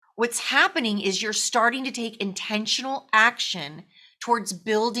what's happening is you're starting to take intentional action towards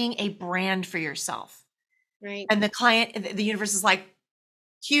building a brand for yourself. Right. And the universe is like,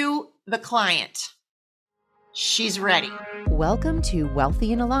 cue the client. She's ready. Welcome to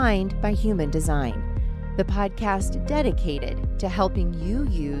Wealthy and Aligned by Human Design, the podcast dedicated to helping you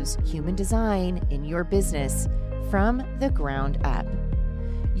use human design in your business from the ground up.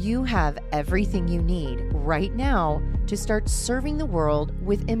 You have everything you need right now to start serving the world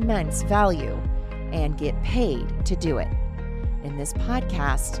with immense value and get paid to do it. In this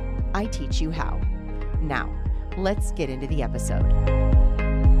podcast, I teach you how. Now, let's get into the episode.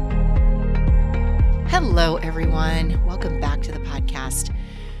 Hello, everyone. Welcome back to the podcast.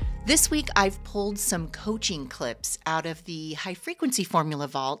 This week, I've pulled some coaching clips out of the High Frequency Formula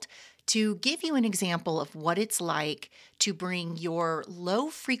Vault to give you an example of what it's like to bring your low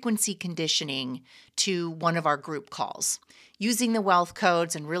frequency conditioning to one of our group calls. Using the wealth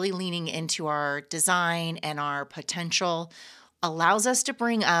codes and really leaning into our design and our potential allows us to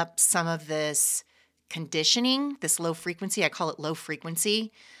bring up some of this conditioning, this low frequency, I call it low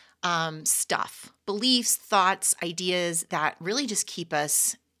frequency, stuff, beliefs, thoughts, ideas that really just keep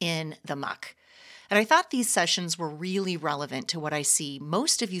us in the muck. And I thought these sessions were really relevant to what I see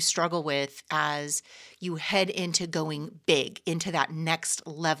most of you struggle with as you head into going big, into that next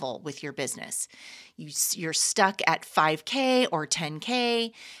level with your business. You're stuck at 5K or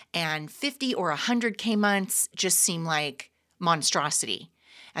 10K, and 50 or 100K months just seem like monstrosity.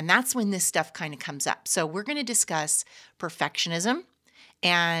 And that's when this stuff kind of comes up. So we're going to discuss perfectionism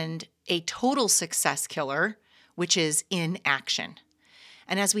and a total success killer, which is inaction.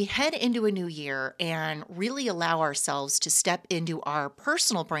 And as we head into a new year and really allow ourselves to step into our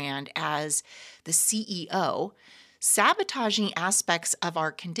personal brand as the CEO, sabotaging aspects of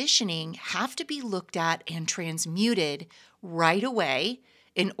our conditioning have to be looked at and transmuted right away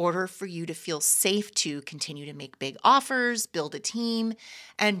in order for you to feel safe to continue to make big offers, build a team,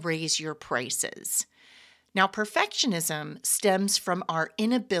 and raise your prices. Now, perfectionism stems from our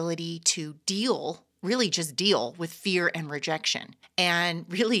inability to really just deal with fear and rejection. And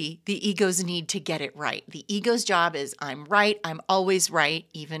really, the ego's need to get it right. The ego's job is I'm right, I'm always right,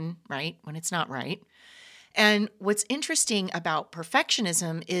 even right when it's not right. And what's interesting about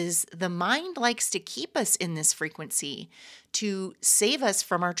perfectionism is the mind likes to keep us in this frequency to save us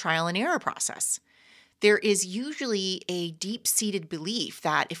from our trial and error process. There is usually a deep-seated belief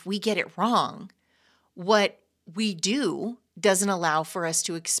that if we get it wrong, what we do doesn't allow for us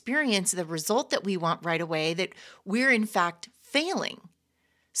to experience the result that we want right away, that we're in fact failing.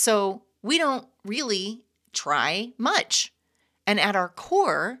 So we don't really try much. And at our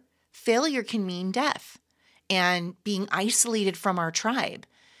core, failure can mean death and being isolated from our tribe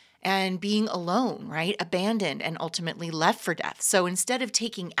and being alone, right? Abandoned and ultimately left for death. So instead of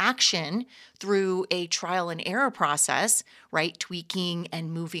taking action through a trial and error process, right? Tweaking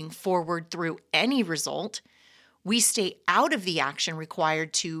and moving forward through any result, we stay out of the action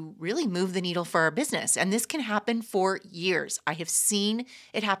required to really move the needle for our business. And this can happen for years. I have seen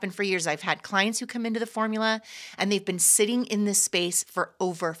it happen for years. I've had clients who come into the formula and they've been sitting in this space for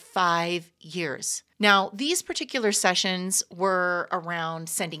over 5 years. Now, these particular sessions were around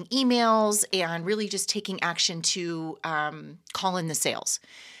sending emails and really just taking action to call in the sales.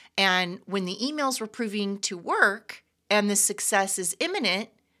 And when the emails were proving to work and the success is imminent,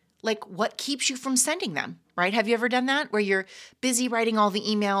 like what keeps you from sending them, right? Have you ever done that where you're busy writing all the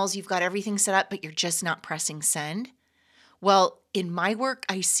emails, you've got everything set up, but you're just not pressing send? Well, in my work,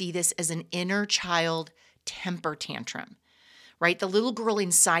 I see this as an inner child temper tantrum, right? The little girl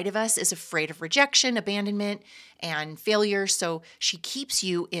inside of us is afraid of rejection, abandonment, and failure. So she keeps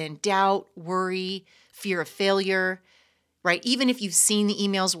you in doubt, worry, fear of failure, right? Even if you've seen the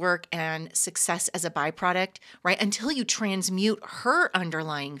emails work and success as a byproduct, right? Until you transmute her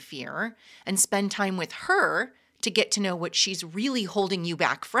underlying fear and spend time with her to get to know what she's really holding you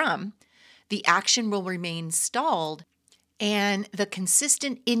back from, the action will remain stalled and the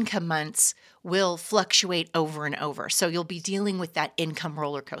consistent income months will fluctuate over and over. So you'll be dealing with that income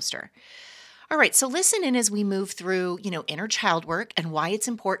roller coaster. All right, so listen in as we move through, inner child work and why it's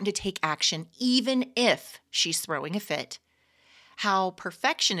important to take action even if she's throwing a fit. How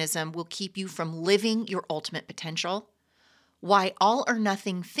perfectionism will keep you from living your ultimate potential, why all or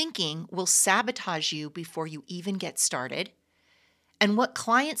nothing thinking will sabotage you before you even get started, and what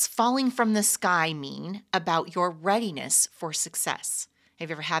clients falling from the sky mean about your readiness for success. Have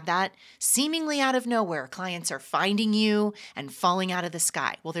you ever had that? Seemingly out of nowhere, clients are finding you and falling out of the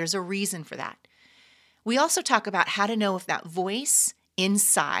sky. Well, there's a reason for that. We also talk about how to know if that voice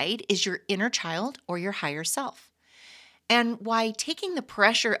inside is your inner child or your higher self. and why taking the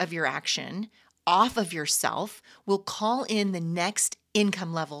pressure of your action off of yourself will call in the next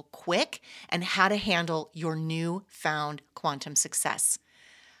income level quick, and how to handle your newfound quantum success.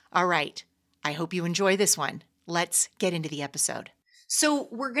 All right, I hope you enjoy this one. Let's get into the episode. So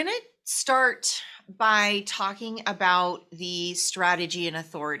we're going to start by talking about the strategy and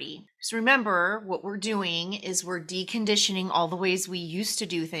authority. So remember, what we're doing is we're deconditioning all the ways we used to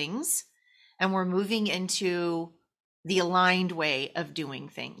do things, and we're moving into the aligned way of doing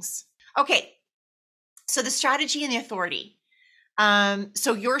things. Okay, so the strategy and the authority.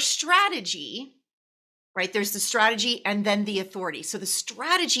 So your strategy, right? There's the strategy and then the authority. So the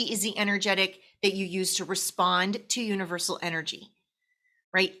strategy is the energetic that you use to respond to universal energy,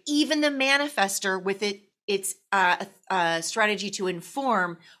 right? Even the manifester with its strategy to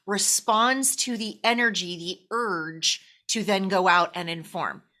inform responds to the energy, the urge to then go out and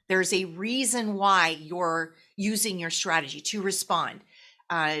inform. There's a reason why you're using your strategy to respond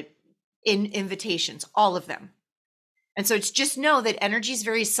in invitations, all of them. And so it's just know that energy is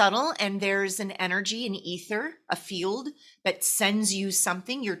very subtle, and there's an energy, an ether, a field that sends you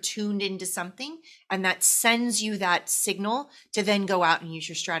something. You're tuned into something, and that sends you that signal to then go out and use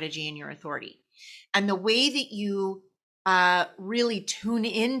your strategy and your authority. And the way that you really tune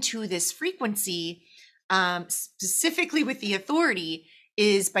into this frequency, specifically with the authority,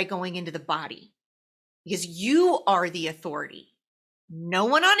 is by going into the body, because you are the authority. No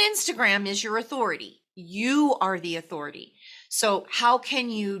one on Instagram is your authority. You are the authority. So how can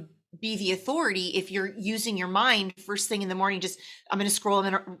you be the authority if you're using your mind first thing in the morning? Just, I'm going to scroll,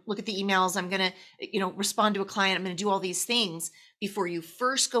 I'm going to look at the emails, I'm going to, respond to a client, I'm going to do all these things before you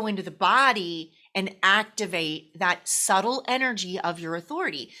first go into the body and activate that subtle energy of your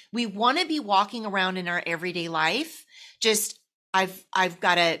authority. We want to be walking around in our everyday life. Just, I've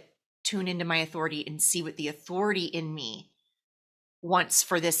got to tune into my authority and see what the authority in me wants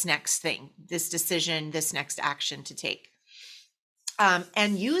for this next thing, this decision, this next action to take.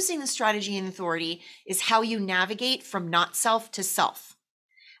 And using the strategy and authority is how you navigate from not self to self.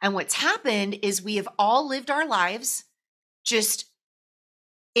 And what's happened is we have all lived our lives just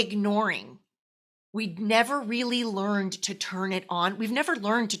ignoring. We'd never really learned to turn it on. We've never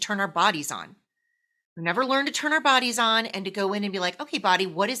learned to turn our bodies on. We've never learned to turn our bodies on and to go in and be like, okay, body,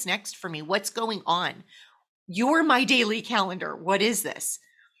 what is next for me? What's going on? You're my daily calendar. What is this?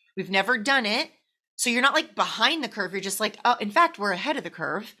 We've never done it. So you're not like behind the curve. You're just like, oh, in fact, we're ahead of the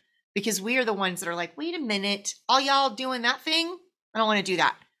curve, because we are the ones that are like, wait a minute, all y'all doing that thing? I don't want to do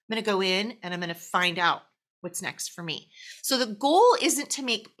that. I'm going to go in and I'm going to find out what's next for me. So the goal isn't to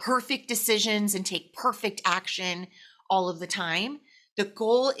make perfect decisions and take perfect action all of the time. The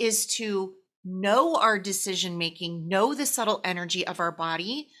goal is to know our decision making, know the subtle energy of our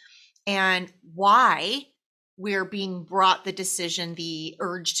body and why we're being brought the decision, the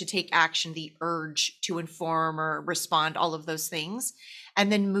urge to take action, the urge to inform or respond, all of those things,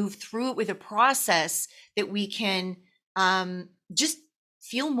 and then move through it with a process that we can just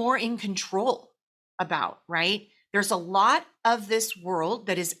feel more in control about, right? There's a lot of this world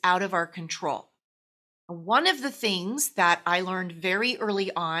that is out of our control. One of the things that I learned very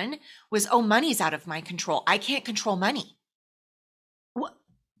early on was, oh, money's out of my control. I can't control money.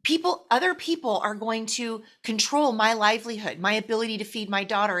 Other people are going to control my livelihood, my ability to feed my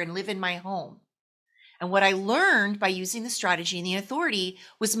daughter and live in my home. And what I learned by using the strategy and the authority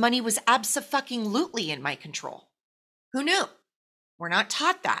was money was abso-fucking-lutely in my control. Who knew? We're not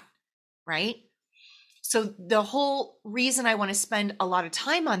taught that, right? So the whole reason I want to spend a lot of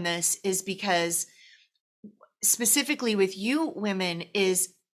time on this is because specifically with you women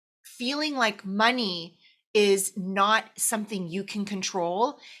is feeling like money is not something you can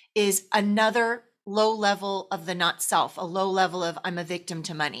control is another low level of the not self, a low level of I'm a victim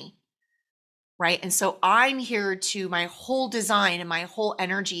to money, right? And so I'm here to, my whole design and my whole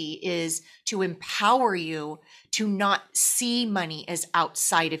energy is to empower you to not see money as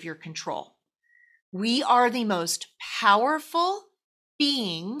outside of your control. We are the most powerful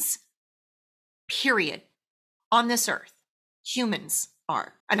beings, period, on this earth. Humans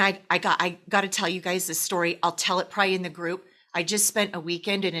are. And I got to tell you guys this story. I'll tell it probably in the group. I just spent a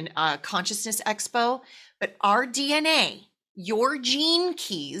weekend in a consciousness expo, but our DNA, your gene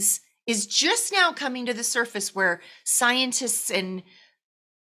keys, is just now coming to the surface, where scientists and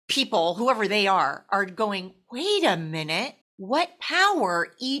people, whoever they are going, wait a minute, what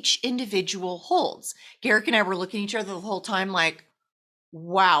power each individual holds. Garrick and I were looking at each other the whole time like,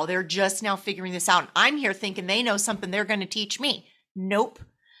 wow, they're just now figuring this out. And I'm here thinking they know something they're going to teach me. Nope.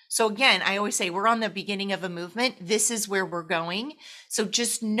 So again, I always say we're on the beginning of a movement. This is where we're going. So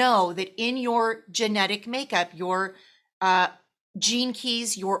just know that in your genetic makeup, your uh, gene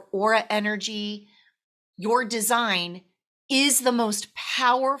keys, your aura energy, your design is the most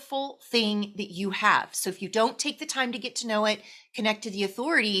powerful thing that you have. So if you don't take the time to get to know it, connect to the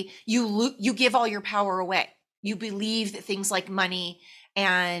authority, you give all your power away. You believe that things like money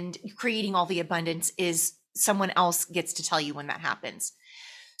and creating all the abundance is someone else gets to tell you when that happens.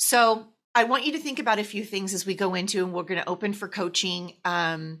 So I want you to think about a few things as we go into, and we're going to open for coaching.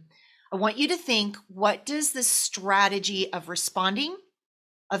 I want you to think, what does the strategy of responding,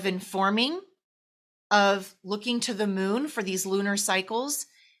 of informing, of looking to the moon for these lunar cycles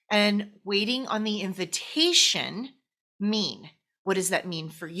and waiting on the invitation mean? What does that mean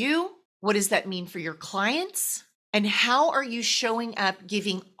for you? What does that mean for your clients? And how are you showing up,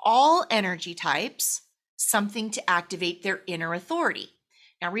 giving all energy types something to activate their inner authority?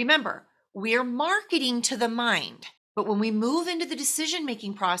 Now, remember, we're marketing to the mind, but when we move into the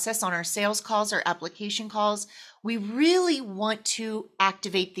decision-making process on our sales calls, our application calls, we really want to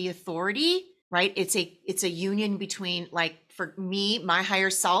activate the authority, right? It's a union between, like, for me, my higher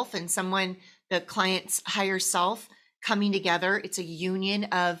self, and someone, the client's higher self, coming together. It's a union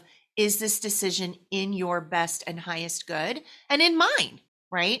of, is this decision in your best and highest good and in mine,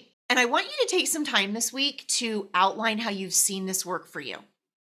 right? And I want you to take some time this week to outline how you've seen this work for you,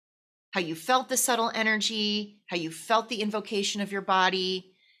 how you felt the subtle energy, how you felt the invocation of your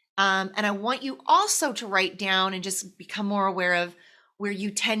body. And I want you also to write down and just become more aware of where you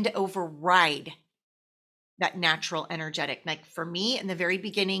tend to override that natural energetic. Like for me, in the very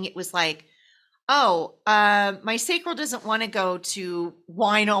beginning, it was like, oh, my sacral doesn't want to go to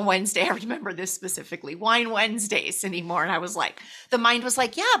wine on Wednesday. I remember this specifically, wine Wednesdays anymore. And I was like, the mind was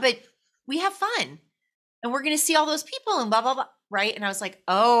like, yeah, but we have fun and we're going to see all those people and blah, blah, blah. Right. And I was like,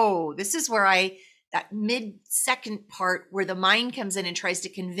 oh, this is where that mid-second part where the mind comes in and tries to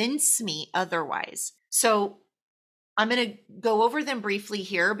convince me otherwise. So I'm going to go over them briefly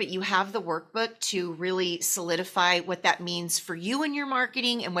here, but you have the workbook to really solidify what that means for you in your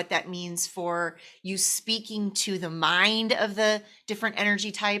marketing and what that means for you speaking to the mind of the different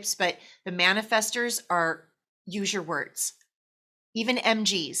energy types. But the manifestors are, use your words. Even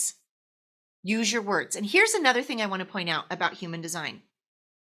MGs, use your words. And here's another thing I want to point out about human design.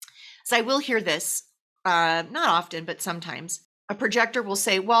 So I will hear this, not often, but sometimes. A projector will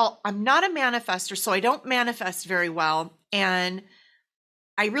say, well, I'm not a manifester, so I don't manifest very well. And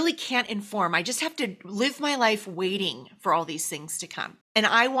I really can't inform. I just have to live my life waiting for all these things to come. And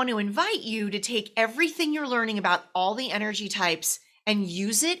I want to invite you to take everything you're learning about all the energy types and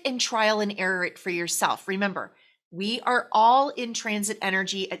use it and trial and error it for yourself. Remember, we are all in transit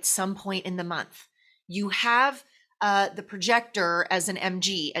energy at some point in the month. You have the projector as an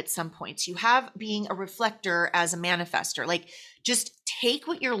MG at some points. You have being a reflector as a manifester. Like, just take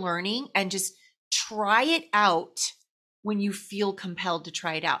what you're learning and just try it out when you feel compelled to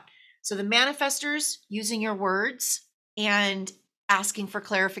try it out. So the manifestors, using your words and asking for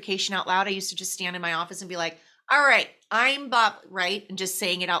clarification out loud. I used to just stand in my office and be like, all right, I'm Bob, right? And just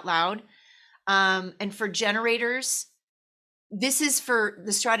saying it out loud. And for generators, this is for,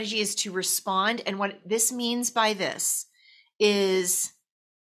 the strategy is to respond. And what this means by this is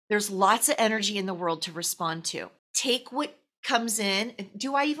there's lots of energy in the world to respond to. Take what comes in.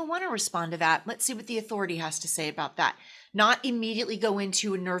 Do I even want to respond to that? Let's see what the authority has to say about that. Not immediately go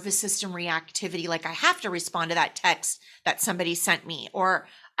into a nervous system reactivity, like I have to respond to that text that somebody sent me, or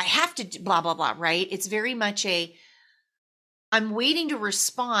I have to blah, blah, blah, right? It's very much I'm waiting to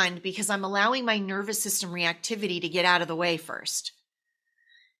respond because I'm allowing my nervous system reactivity to get out of the way first.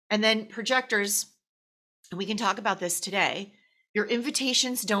 And then projectors, and we can talk about this today, your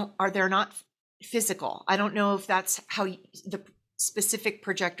invitations they're not physical. I don't know if that's how the specific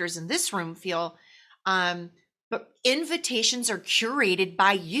projectors in this room feel, but invitations are curated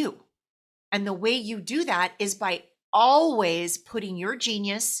by you. And the way you do that is by always putting your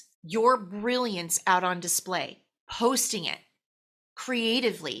genius, your brilliance out on display, posting it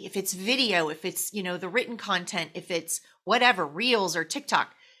creatively. If it's video, if it's, the written content, if it's whatever, Reels or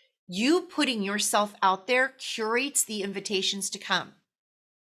TikTok, you putting yourself out there curates the invitations to come,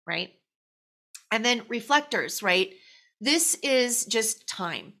 right? And then reflectors, right? This is just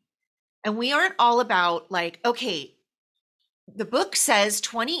time. And we aren't all about like, okay, the book says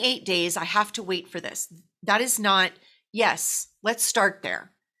 28 days, I have to wait for this. That is not, yes, let's start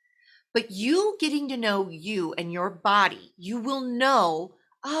there. But you getting to know you and your body, you will know,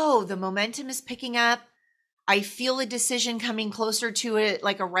 oh, the momentum is picking up. I feel a decision coming closer to it,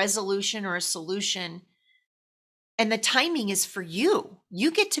 like a resolution or a solution. And the timing is for you.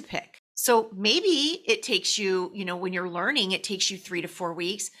 You get to pick. So maybe it takes you, when you're learning, it takes you 3 to 4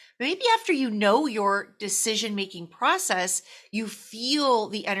 weeks. Maybe after you know your decision making process, you feel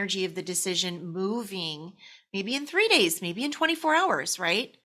the energy of the decision moving, maybe in 3 days, maybe in 24 hours,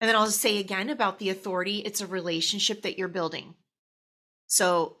 right? And then I'll just say again about the authority, it's a relationship that you're building.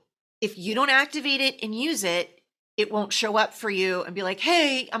 So if you don't activate it and use it, it won't show up for you and be like,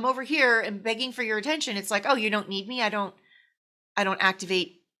 "Hey, I'm over here and begging for your attention." It's like, "Oh, you don't need me. I don't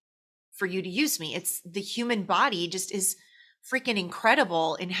activate for you to use me." It's the human body just is freaking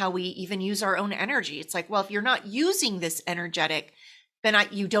incredible in how we even use our own energy. It's like, well, if you're not using this energetic, then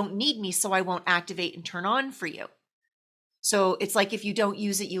you don't need me, so I won't activate and turn on for you. So it's like if you don't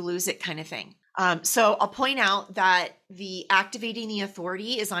use it, you lose it kind of thing. So I'll point out that the activating the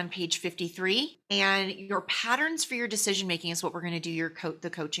authority is on page 53, and your patterns for your decision making is what we're going to do the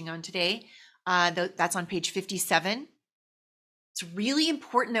coaching on today. That's on page 57. It's really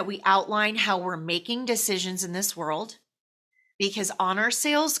important that we outline how we're making decisions in this world, because on our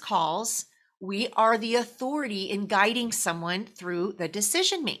sales calls, we are the authority in guiding someone through the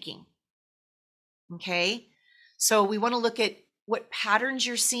decision making. Okay. So we want to look at what patterns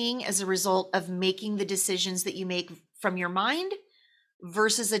you're seeing as a result of making the decisions that you make from your mind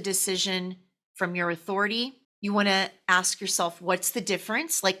versus a decision from your authority. You want to ask yourself, what's the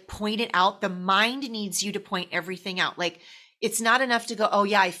difference? Like, point it out. The mind needs you to point everything out. Like, it's not enough to go, "Oh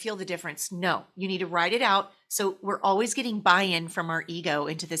yeah, I feel the difference." No, you need to write it out. So we're always getting buy-in from our ego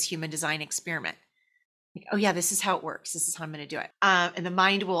into this human design experiment. Like, "Oh yeah, this is how it works. This is how I'm going to do it." And the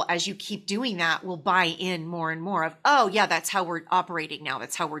mind will, as you keep doing that, will buy in more and more of, "Oh yeah, that's how we're operating now.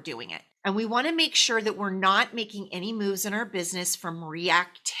 That's how we're doing it." And we want to make sure that we're not making any moves in our business from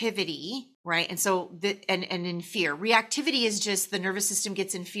reactivity, right? And so and in fear. Reactivity is just the nervous system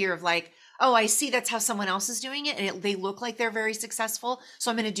gets in fear of like, "Oh, I see that's how someone else is doing it, and they look like they're very successful,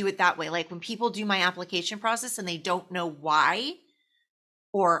 so I'm going to do it that way." Like when people do my application process and they don't know why,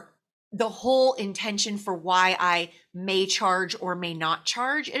 or the whole intention for why I may charge or may not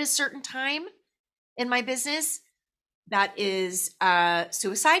charge at a certain time in my business, that is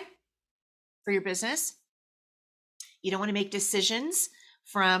suicide for your business. You don't want to make decisions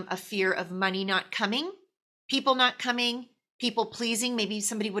from a fear of money not coming, people not coming, people pleasing. Maybe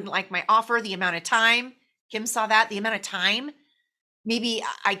somebody wouldn't like my offer, the amount of time. Kim saw that, the amount of time maybe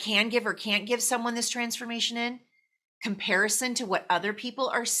I can give or can't give someone this transformation in comparison to what other people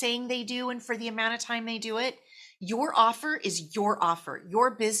are saying they do and for the amount of time they do it. Your offer is your offer.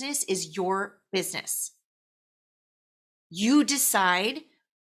 Your business is your business. You decide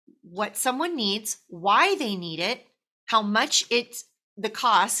what someone needs, why they need it, how much it's the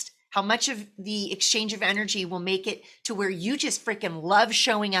cost, how much of the exchange of energy will make it to where you just freaking love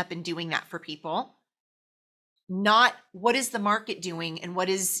showing up and doing that for people. Not what is the market doing and what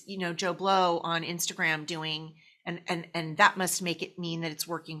is, Joe Blow on Instagram doing, and that must make it mean that it's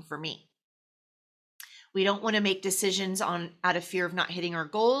working for me. We don't want to make decisions out of fear of not hitting our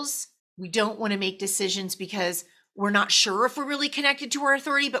goals. We don't want to make decisions because we're not sure if we're really connected to our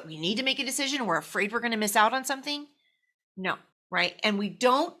authority, but we need to make a decision. We're afraid we're going to miss out on something. No, right? And we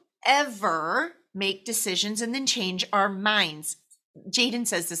don't ever make decisions and then change our minds. Jaden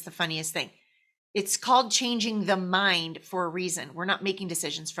says this, the funniest thing. It's called changing the mind for a reason. We're not making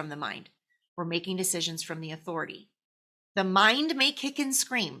decisions from the mind. We're making decisions from the authority. The mind may kick and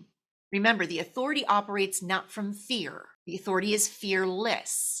scream. Remember, the authority operates not from fear. The authority is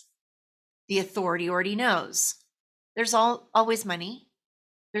fearless. The authority already knows. There's always money.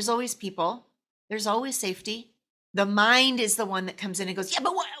 There's always people. There's always safety. The mind is the one that comes in and goes, "Yeah,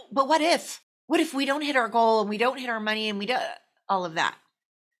 but what if? What if we don't hit our goal and we don't hit our money and we do all of that?"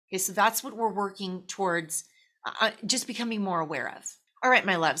 Okay, so that's what we're working towards just becoming more aware of. All right,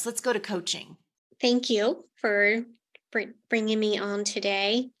 my loves, let's go to coaching. Thank you for bringing me on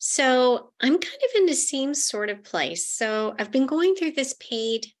today. So I'm kind of in the same sort of place. So I've been going through this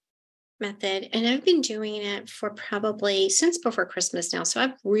paid method and I've been doing it for probably since before Christmas now. So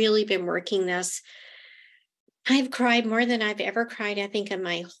I've really been working this. I've cried more than I've ever cried, I think, in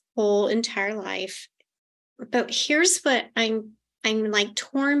my whole entire life. But here's what I'm like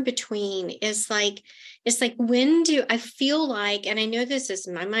torn between is like, it's like, when do I feel like, and I know this is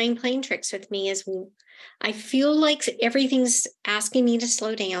my mind playing tricks with me, is I feel like everything's asking me to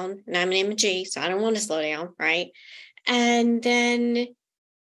slow down, and I'm an MG, so I don't want to slow down, right? And then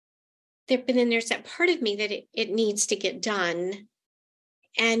there's that part of me that it needs to get done.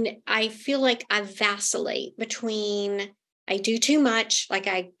 And I feel like I vacillate between, I do too much, like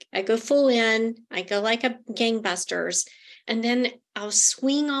I go full in, I go like a gangbusters, and then I'll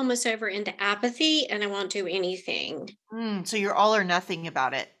swing almost over into apathy and I won't do anything. So you're all or nothing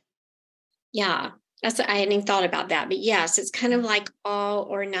about it. Yeah. I hadn't even thought about that. But yes, it's kind of like all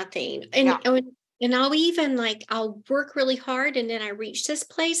or nothing. Yeah. And I'll even like I'll work really hard and then I reach this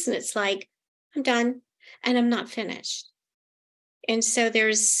place and it's like, I'm done and I'm not finished. And so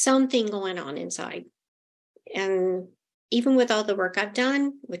there's something going on inside. And even with all the work I've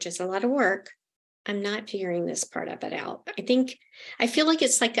done, which is a lot of work, I'm not figuring this part of it out. I feel like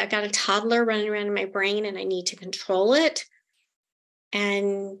it's like I got a toddler running around in my brain and I need to control it.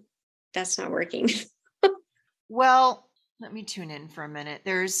 And that's not working. Well, let me tune in for a minute.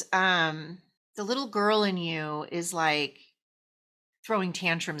 There's the little girl in you is like throwing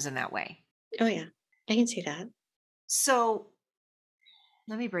tantrums in that way. Oh, yeah, I can see that. So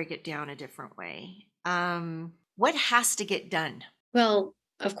let me break it down a different way. What has to get done? Well,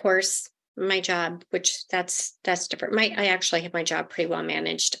 of course, my job, which that's different. I actually have my job pretty well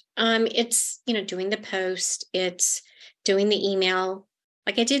managed. It's doing the post, it's doing the email.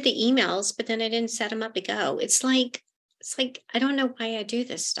 Like I did the emails, but then I didn't set them up to go. It's like I don't know why I do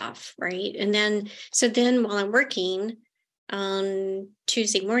this stuff, right? And then while I'm working on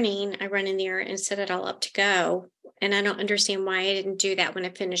Tuesday morning, I run in there and set it all up to go. And I don't understand why I didn't do that when I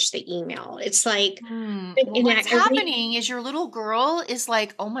finished the email. It's like, Well, what's happening is your little girl is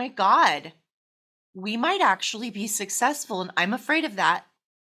like, oh my God, we might actually be successful. And I'm afraid of that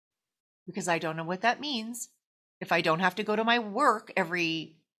because I don't know what that means. If I don't have to go to my work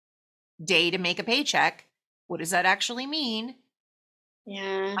every day to make a paycheck, what does that actually mean?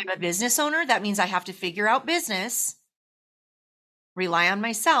 Yeah. I'm a business owner. That means I have to figure out business, rely on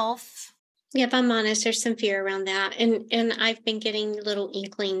myself. Yeah, if I'm honest, there's some fear around that. And I've been getting little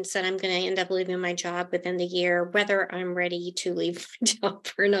inklings that I'm going to end up leaving my job within the year, whether I'm ready to leave my job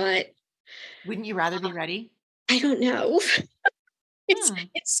or not. Wouldn't you rather be ready? I don't know. It's Hmm.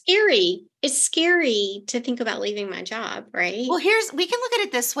 it's scary. It's scary to think about leaving my job, right? Well, we can look at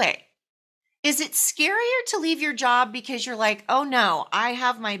it this way. Is it scarier to leave your job because you're like, oh no, I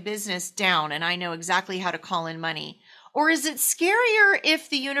have my business down and I know exactly how to call in money? Or is it scarier if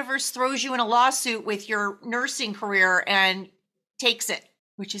the universe throws you in a lawsuit with your nursing career and takes it?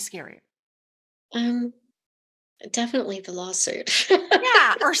 Which is scarier? Um, Definitely the lawsuit.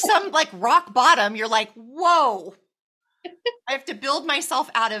 Yeah. Or some like rock bottom, you're like, whoa, I have to build myself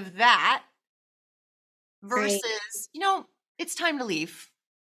out of that Right. versus, it's time to leave.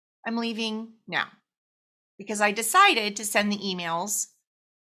 I'm leaving now because I decided to send the emails.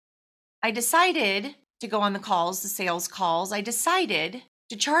 I decided to go on the calls, the sales calls. I decided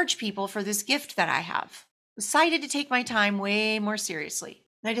to charge people for this gift that I have. Decided to take my time way more seriously.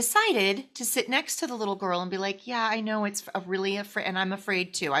 And I decided to sit next to the little girl and be like, yeah, I know it's really afraid, and I'm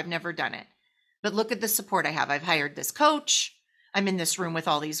afraid too. I've never done it. But look at the support I have. I've hired this coach. I'm in this room with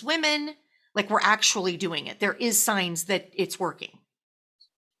all these women. Like we're actually doing it. There is signs that it's working.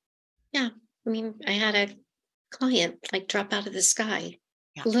 Yeah. I mean, I had a client like drop out of the sky,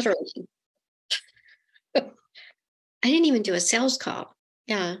 Yeah. literally. I didn't even do a sales call.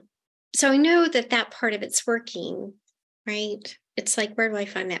 Yeah. So I know that part of it's working, right? It's like, where do I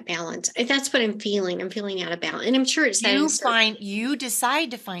find that balance? That's what I'm feeling. I'm feeling out of balance. And I'm sure it's that You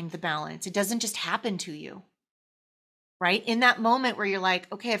decide to find the balance. It doesn't just happen to you, right? In that moment where you're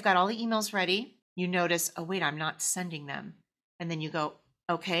like, okay, I've got all the emails ready. You notice, oh, wait, I'm not sending them. And then you go,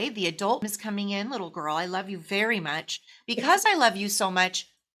 okay, the adult is coming in, little girl. I love you very much. Because I love you so much,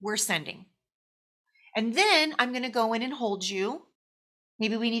 we're sending. And then I'm going to go in and hold you.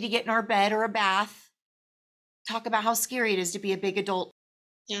 Maybe we need to get in our bed or a bath. Talk about how scary it is to be a big adult.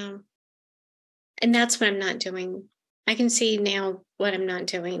 Yeah. And that's what I'm not doing. I can see now what I'm not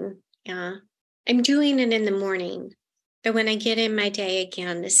doing. Yeah. I'm doing it in the morning. But when I get in my day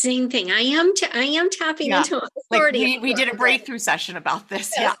again, the same thing. I am tapping Yeah. into Like authority. we did a breakthrough session about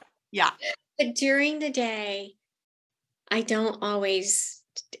this. Yeah. Yeah. But during the day, I don't always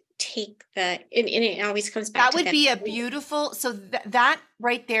take and it always comes back That to would that. be a beautiful, so that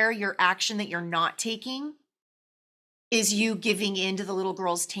right there, your action that you're not taking is you giving in to the little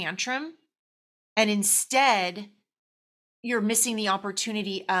girl's tantrum. And instead, you're missing the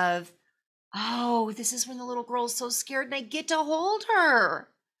opportunity of, oh, this is when the little girl's so scared and I get to hold her.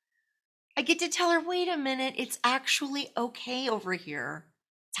 I get to tell her, wait a minute, it's actually okay over here.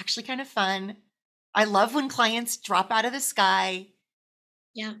 It's actually kind of fun. I love when clients drop out of the sky.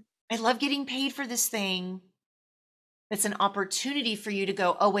 Yeah. I love getting paid for this thing. It's an opportunity for you to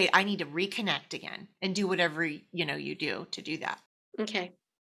go, oh, wait, I need to reconnect again and do whatever, you do to do that. Okay.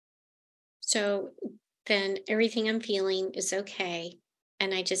 So then everything I'm feeling is okay.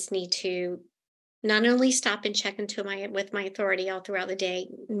 And I just need to not only stop and check into with my authority all throughout the day.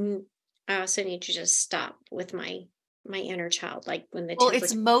 I also need to just stop with my my inner child, like when the Well,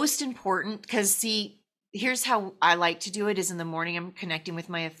 it's temperature. most important because, see, here's how I like to do it is in the morning, I'm connecting with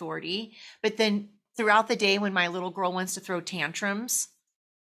my authority. But then throughout the day, when my little girl wants to throw tantrums,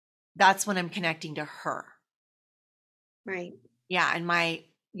 that's when I'm connecting to her. Right. Yeah. And my,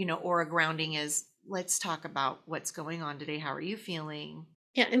 aura grounding is let's talk about what's going on today. How are you feeling?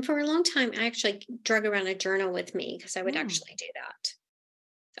 Yeah. And for a long time, I actually drug around a journal with me because I would Mm. actually do that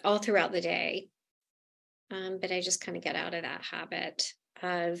all throughout the day. But I just kind of get out of that habit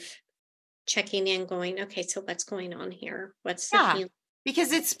of checking in, going, okay, so what's going on here? What's the Yeah. feeling?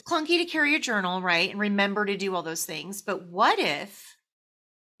 Because it's clunky to carry a journal, right? And remember to do all those things. But what if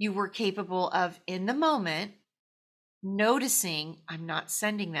you were capable of, in the moment, noticing I'm not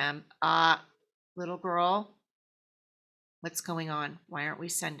sending them? Little girl, what's going on? Why aren't we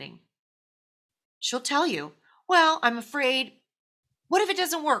sending? She'll tell you, well, I'm afraid. What if it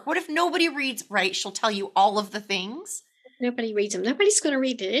doesn't work? What if nobody reads? Right? She'll tell you all of the things. Nobody reads them. Nobody's going to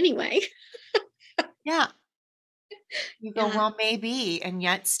read it anyway. Yeah. You go, Yeah. well, maybe. And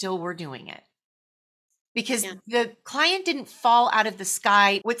yet still we're doing it. Because Yeah. the client didn't fall out of the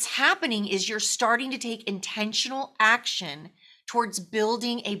sky. What's happening is you're starting to take intentional action towards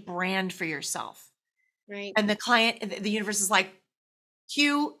building a brand for yourself. Right. And the client, the universe is like,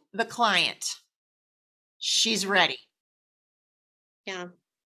 cue the client. She's ready. Yeah.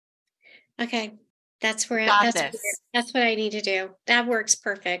 Okay. That's You where got that's this. that's what I need to do. That works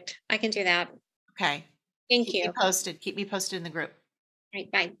perfect. I can do that. Okay. Thank Keep me you. posted. Keep me posted in the group.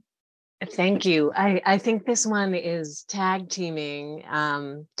 Right. Bye. Thank you. I think this one is tag teaming,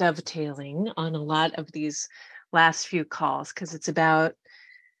 dovetailing on a lot of these last few calls because it's about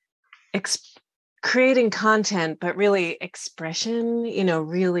creating content, but really expression,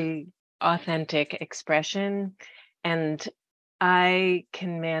 really authentic expression. And I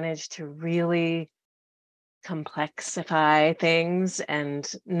can manage to really complexify things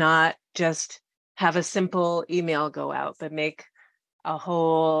and not just have a simple email go out, but make a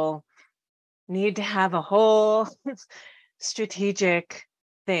whole need to have a whole strategic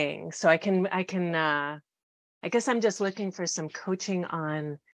thing. So I guess I'm just looking for some coaching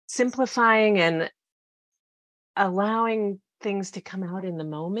on simplifying and allowing things to come out in the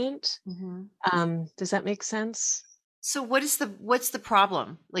moment. Does that make sense? So what's the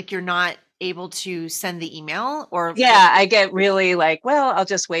problem? Like you're not able to send the email or Yeah, I get really like, well, I'll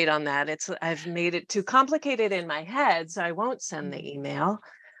just wait on that. I've made it too complicated in my head, so I won't send the email.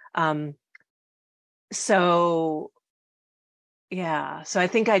 So yeah, so I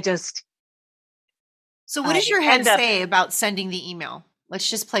think I just So what does your head say about sending the email? Let's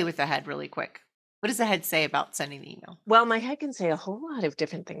just play with the head really quick. What does the head say about sending the email? Well, my head can say a whole lot of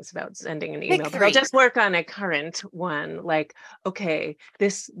different things about sending an email, Pick but I'll 3. just work on a current one. Like, okay,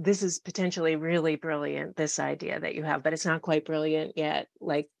 this is potentially really brilliant, this idea that you have, but it's not quite brilliant yet.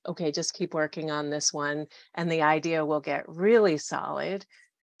 Like, okay, just keep working on this one and the idea will get really solid.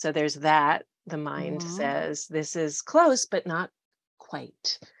 So there's that. The mind says this is close, but not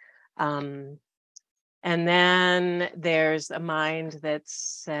quite. And then there's a mind that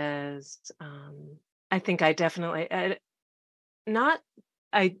says, I think I definitely not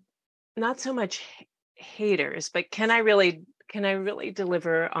so much haters, but can I really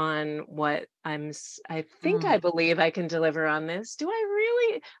deliver on what I think I believe I can deliver on this? Do I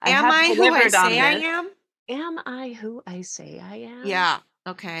really? I Am have I who I delivered on say I this. am? Am I who I say I am? Yeah.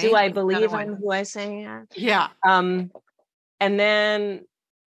 Okay. Do I That's another believe I'm one. who I say I am? Yeah. And then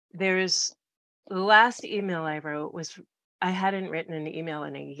there's the last email I wrote was I hadn't written an email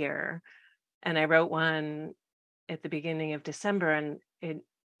in a year, and I wrote one at the beginning of December, and it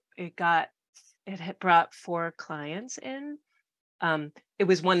had brought 4 clients in. It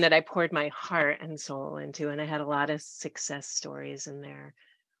was one that I poured my heart and soul into, and I had a lot of success stories in there.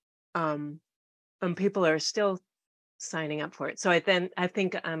 And people are still signing up for it. So I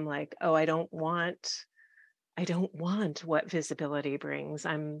think I'm like, oh, I don't want what visibility brings.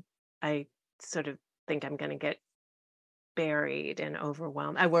 I sort of think I'm going to get buried and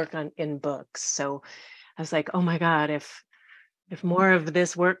overwhelmed. I work in books, so I was like, oh my God, if more of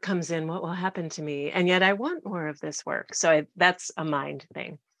this work comes in, what will happen to me? And yet I want more of this work. So that's a mind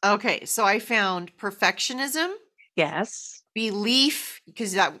thing. Okay. So I found perfectionism. Yes. Belief,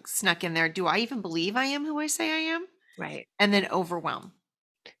 because that snuck in there. Do I even believe I am who I say I am? Right. And then overwhelm.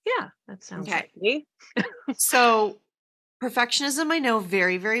 Yeah, that sounds like me. So perfectionism I know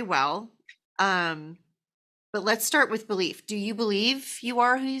very, very well. But let's start with belief. Do you believe you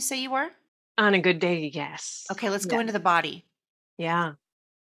are who you say you are? On a good day, yes. Okay, let's go into the body. Yeah.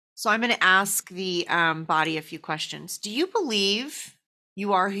 So I'm going to ask the body a few questions. Do you believe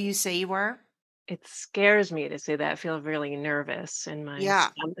you are who you say you are? it scares me to say that. I feel really nervous in my Yeah.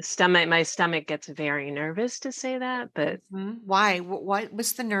 stomach. My stomach gets very nervous to say that, but Why? What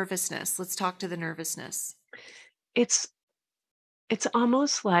was the nervousness? Let's talk to the nervousness. it's it's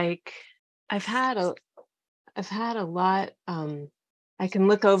almost like I've had a I've had a lot. I can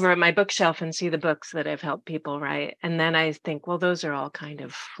look over at my bookshelf and see the books that I've helped people write, and then I think, well, those are all kind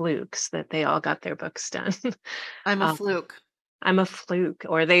of flukes that they all got their books done. I'm a um, fluke. I'm a fluke,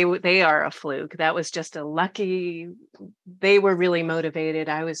 or they are a fluke. That was just a lucky. They were really motivated.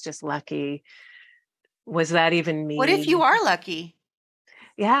 I was just lucky. Was that even What if you me? are lucky?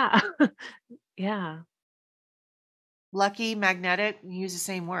 Yeah, yeah, Lucky, magnetic, we use the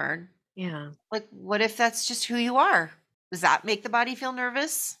same word. yeah. Like, what if that's just who you are? Does that make the body feel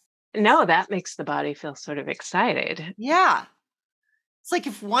nervous? No, that makes the body feel sort of excited. Yeah. It's like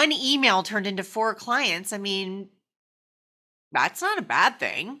if one email turned into 4 clients, I mean, that's not a bad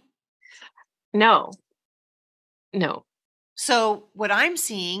thing. No, no. So, what I'm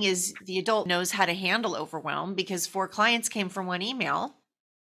seeing is the adult knows how to handle overwhelm because 4 clients came from one email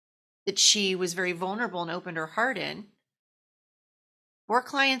that she was very vulnerable and opened her heart in. 4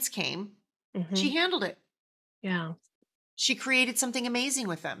 clients came. Hmm. She handled it. Yeah, She created something amazing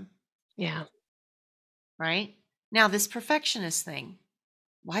with them, yeah. right? Now, this perfectionist thing,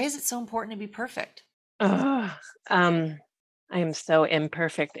 why is it so important to be perfect? Ugh, I am so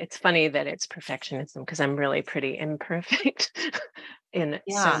imperfect. It's funny that it's perfectionism because I'm really pretty imperfect in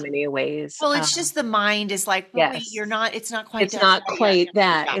so Yeah. many ways. Well, it's just the mind is like, well, wait, Yes, it's not quite it's that not yet. quite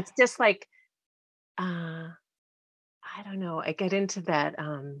that. Yeah. It's just like, uh, I don't know. I get into that.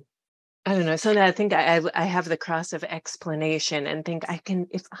 I don't know. So that I think I have the cross of explanation and think I can,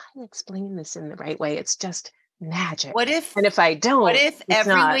 if I explain this in the right way, it's just magic. What if And if I what don't, if it's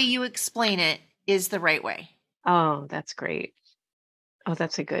every way not. you explain it is the right way? Oh, that's great. Oh,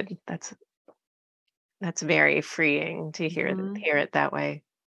 that's a good. That's very freeing to Mhm. hear it that way.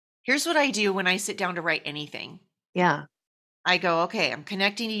 Here's what I do when I sit down to write anything. Yeah, I go, okay, I'm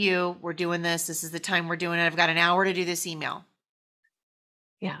connecting to you. We're doing this. This is the time we're doing it. I've got an hour to do this email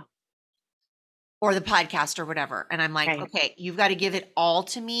yeah, or the podcast or whatever. And I'm like, right. okay, you've got to give it all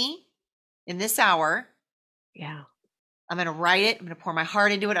to me in this hour. Yeah, I'm going to write it. I'm going to pour my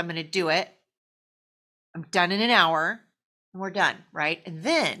heart into it. I'm going to do it. I'm done in an hour and we're done. Right. And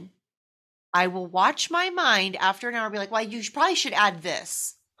then I will watch my mind after an hour, be like, well, probably should add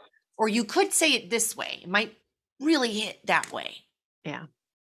this, or you could say it this way. It might really hit that way. yeah,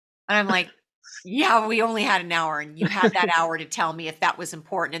 And I'm like, yeah, we only had an hour and you had that hour to tell me if that was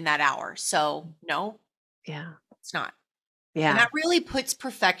important in that hour. So no, yeah, it's not. And yeah. that really puts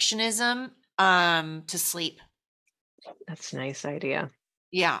perfectionism to sleep. That's a nice idea.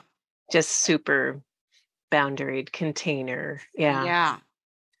 Yeah. Just super boundaried container. Yeah, Yeah.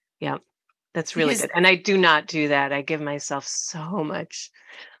 yeah. That's really Because good. And I do not do that. I give myself so much.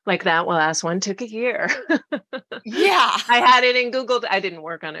 Like that last one took a year. yeah. I had it in Google. I didn't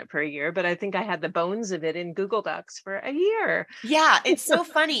work on it for a year, but I think I had the bones of it in Google Docs for a year. Yeah, it's so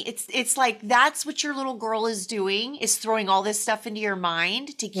funny. It's like that's what your little girl is doing, is throwing all this stuff into your mind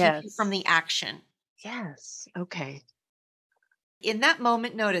to keep you from Yes. the action. Yes. Okay. In that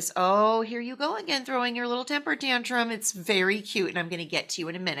moment, notice, oh, here you go again, throwing your little temper tantrum. It's very cute, and I'm going to get to you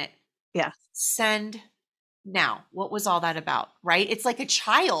in a minute. Yeah. Send now. What was all that about? Right? It's like a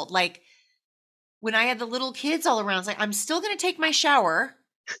child. Like when I had the little kids all around, it's like, I'm still going to take my shower,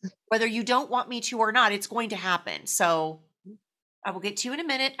 whether you don't want me to or not. It's going to happen. So I will get to you in a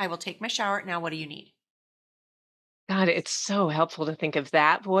minute. I will take my shower. Now, what do you need? God, it's so helpful to think of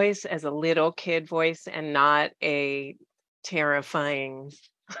that voice as a little kid voice and not a terrifying.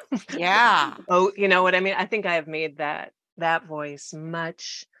 Yeah. Oh, you know what I mean? I think I have made that voice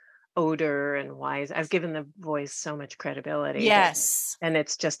much older and wise. I've given the voice so much credibility that, Yes. and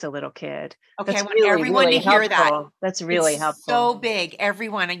it's just a little kid. Okay. I That's want really, everyone to really hear that. helpful. That's really It's so helpful. big.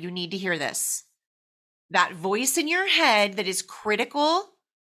 Everyone, you need to hear this. That voice in your head that is critical,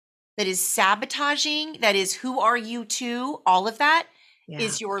 that is sabotaging, that is who are you to, all of that Yeah.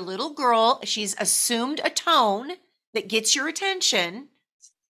 is your little girl. She's assumed a tone that gets your attention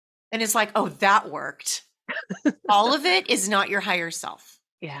and it's like, oh, that worked. All of it is not your higher self.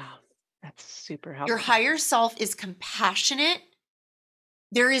 Yeah. That's super Your helpful. higher self is compassionate.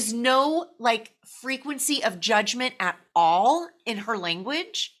 There is no like frequency of judgment at all in her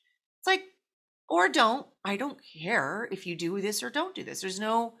language. It's like, or don't. I don't care if you do this or don't do this. There's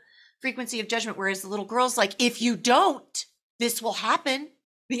no frequency of judgment. Whereas the little girl's like, if you don't, this will happen.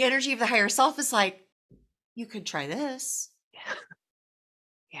 The energy of the higher self is like, you could try this. Yeah.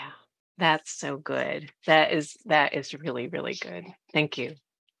 Yeah. That's so good. That is really, really good. Thank you.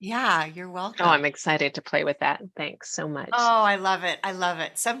 Yeah, you're Oh, welcome. I'm excited to play with that. Thanks so much. Oh, I love it. I love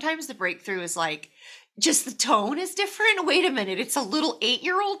it. Sometimes the breakthrough is like, just the tone is different. Wait a minute. It's a little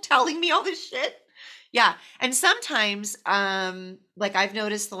 8-year-old telling me all this shit. Yeah. And sometimes, like I've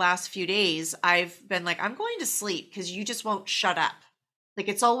noticed the last few days, I've been like, I'm going to sleep because you just won't shut up. Like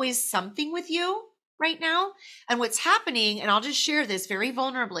it's always something with you right now. And what's happening, and I'll just share this very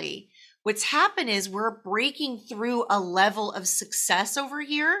vulnerably, what's happened is we're breaking through a level of success over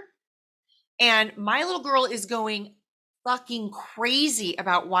here. And my little girl is going fucking crazy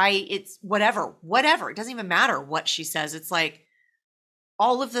about why it's whatever. It doesn't even matter what she says. It's like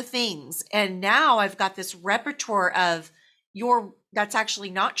all of the things. And now I've got this repertoire of that's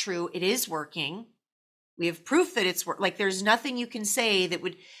actually not true. It is working. We have proof that it's like, there's nothing you can say that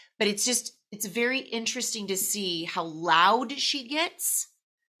would, but it's very interesting to see how loud she gets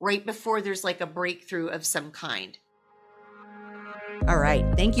right before there's like a breakthrough of some kind. All right,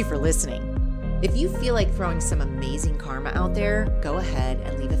 thank you for listening. If you feel like throwing some amazing karma out there, go ahead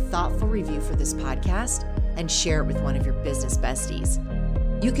and leave a thoughtful review for this podcast and share it with one of your business besties.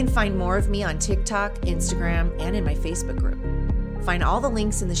 You can find more of me on TikTok, Instagram, and in my Facebook group. Find all the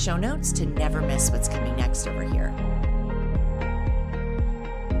links in the show notes to never miss what's coming next over here.